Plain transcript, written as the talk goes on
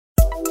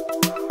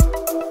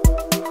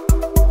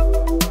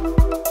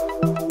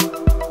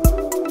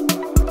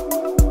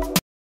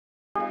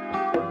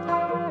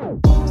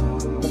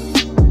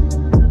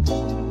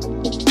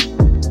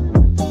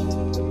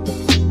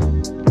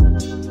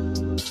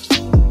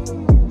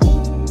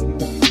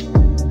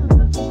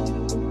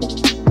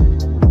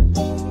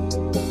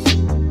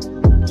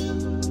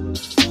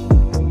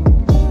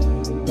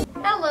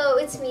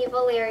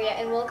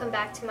And welcome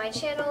back to my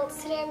channel.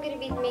 Today I'm going to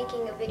be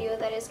making a video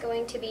that is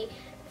going to be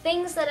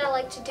things that I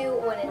like to do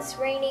when it's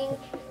raining.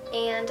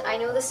 And I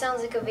know this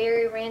sounds like a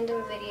very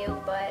random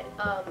video, but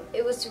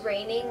it was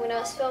raining when I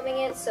was filming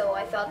it, so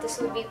I thought this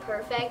would be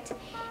perfect.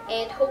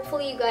 And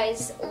hopefully you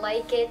guys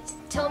like it.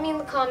 Tell me in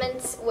the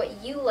comments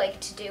what you like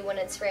to do when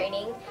it's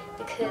raining,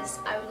 because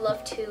I would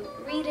love to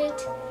read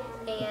it,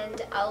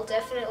 and I'll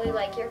definitely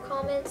like your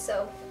comments,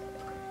 so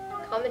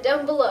comment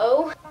down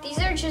below. These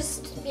are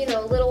just, you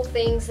know, little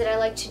things that I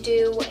like to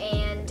do,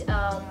 and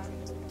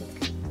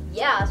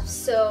yeah,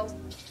 so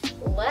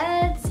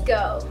let's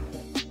go.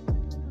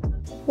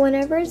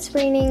 Whenever it's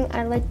raining,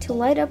 I like to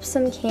light up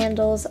some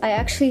candles. I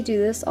actually do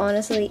this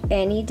honestly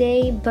any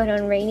day, but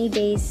on rainy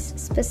days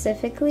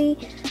specifically,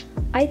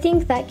 I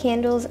think that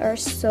candles are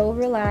so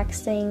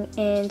relaxing,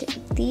 and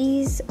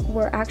these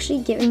were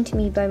actually given to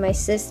me by my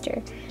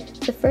sister.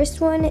 The first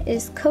one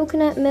is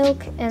coconut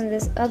milk, and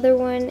this other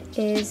one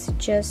is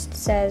just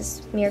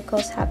says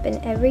miracles happen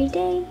every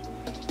day,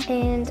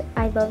 and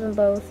I love them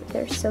both.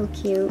 They're so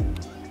cute.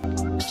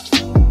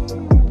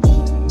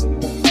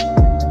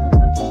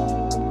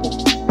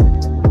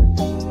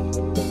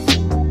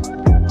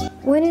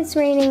 When it's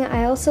raining,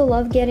 I also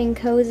love getting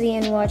cozy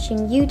and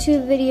watching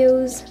YouTube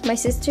videos. My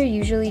sister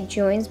usually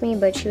joins me,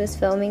 but she was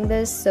filming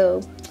this, so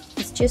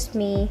it's just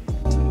me.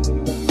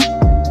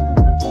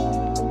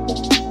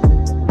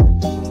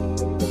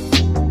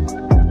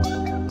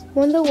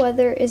 When the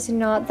weather is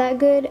not that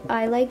good,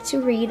 I like to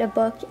read a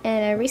book,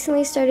 and I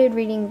recently started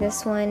reading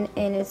this one,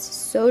 and it's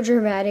so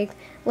dramatic,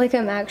 like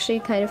I'm actually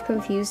kind of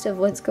confused of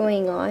what's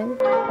going on.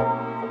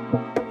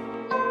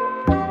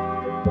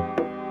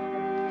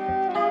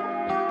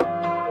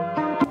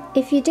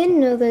 If you didn't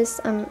know this,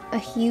 I'm a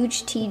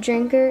huge tea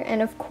drinker,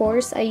 and of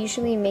course I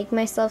usually make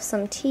myself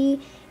some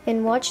tea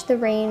and watch the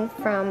rain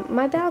from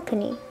my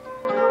balcony.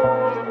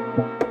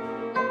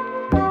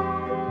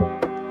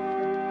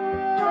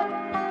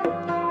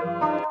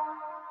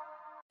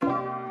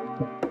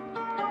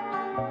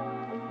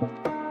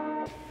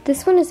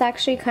 This one is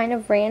actually kind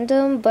of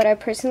random, but I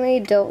personally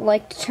don't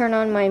like to turn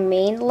on my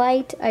main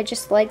light. I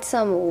just light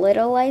some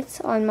little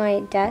lights on my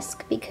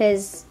desk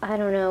because, I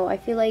don't know, I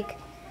feel like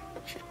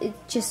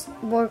it's just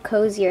more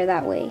cozier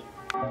that way.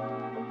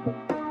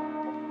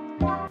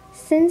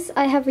 Since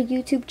I have a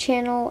YouTube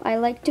channel, I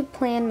like to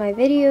plan my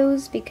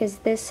videos because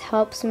this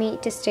helps me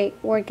to stay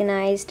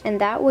organized,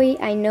 and that way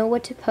I know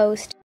what to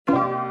post.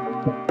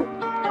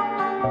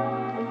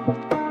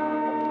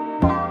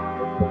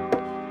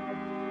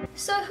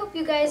 So I hope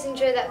you guys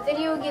enjoyed that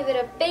video. Give it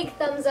a big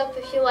thumbs up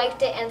if you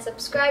liked it, and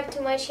subscribe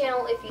to my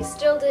channel if you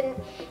still didn't,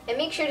 and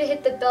make sure to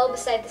hit the bell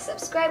beside the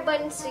subscribe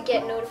button to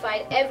get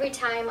notified every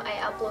time I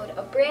upload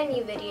a brand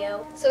new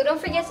video. So don't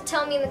forget to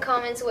tell me in the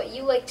comments what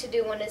you like to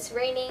do when it's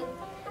raining,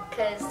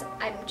 because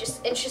I'm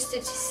just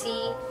interested to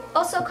see.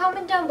 Also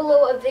comment down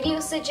below a video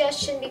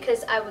suggestion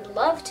because I would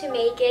love to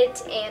make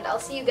it, and I'll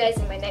see you guys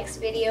in my next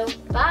video.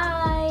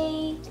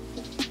 Bye!